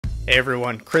Hey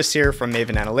everyone, Chris here from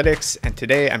Maven Analytics, and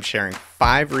today I'm sharing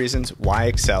 5 reasons why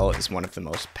Excel is one of the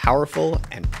most powerful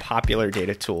and popular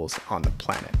data tools on the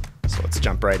planet. So let's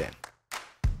jump right in.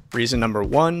 Reason number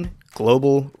 1,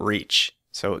 global reach.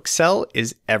 So Excel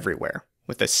is everywhere.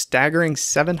 With a staggering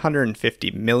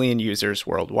 750 million users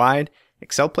worldwide,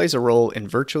 Excel plays a role in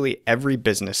virtually every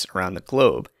business around the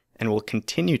globe and will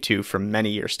continue to for many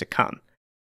years to come.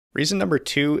 Reason number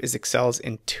 2 is Excel's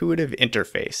intuitive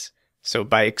interface. So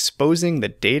by exposing the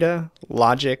data,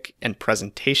 logic, and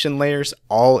presentation layers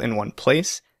all in one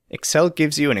place, Excel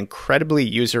gives you an incredibly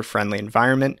user-friendly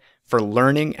environment for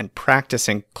learning and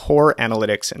practicing core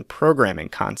analytics and programming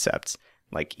concepts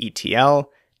like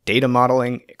ETL, data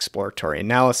modeling, exploratory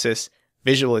analysis,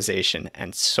 visualization,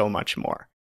 and so much more.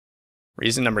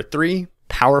 Reason number 3,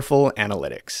 powerful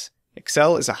analytics.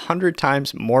 Excel is 100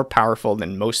 times more powerful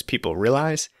than most people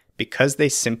realize because they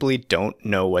simply don't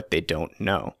know what they don't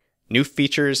know. New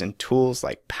features and tools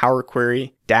like Power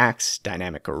Query, DAX,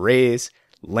 dynamic arrays,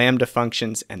 Lambda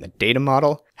functions, and the data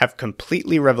model have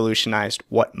completely revolutionized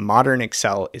what modern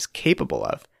Excel is capable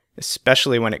of,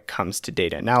 especially when it comes to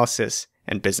data analysis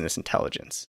and business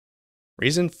intelligence.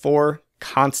 Reason 4,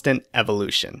 constant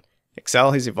evolution.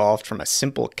 Excel has evolved from a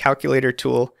simple calculator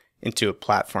tool into a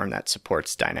platform that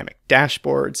supports dynamic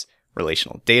dashboards,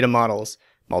 relational data models,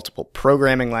 multiple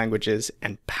programming languages,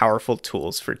 and powerful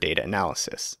tools for data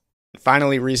analysis. And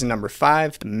finally, reason number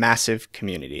 5, the massive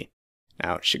community.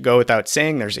 Now, it should go without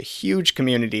saying there's a huge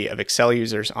community of Excel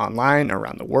users online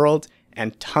around the world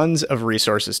and tons of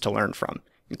resources to learn from,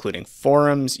 including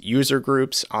forums, user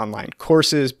groups, online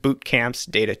courses, boot camps,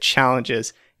 data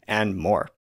challenges, and more.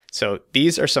 So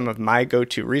these are some of my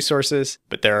go-to resources,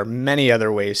 but there are many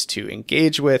other ways to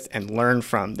engage with and learn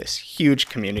from this huge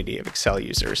community of Excel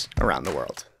users around the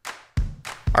world.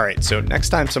 All right, so next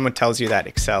time someone tells you that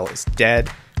Excel is dead,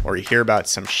 or you hear about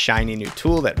some shiny new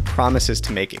tool that promises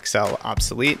to make Excel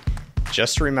obsolete,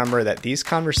 just remember that these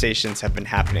conversations have been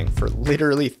happening for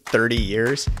literally 30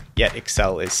 years, yet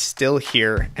Excel is still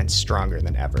here and stronger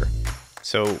than ever.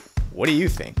 So what do you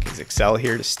think? Is Excel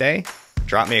here to stay?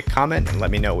 Drop me a comment and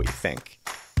let me know what you think.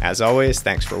 As always,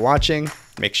 thanks for watching.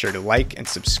 Make sure to like and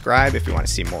subscribe if you want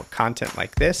to see more content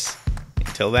like this.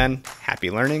 Until then,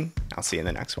 happy learning. I'll see you in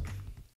the next one.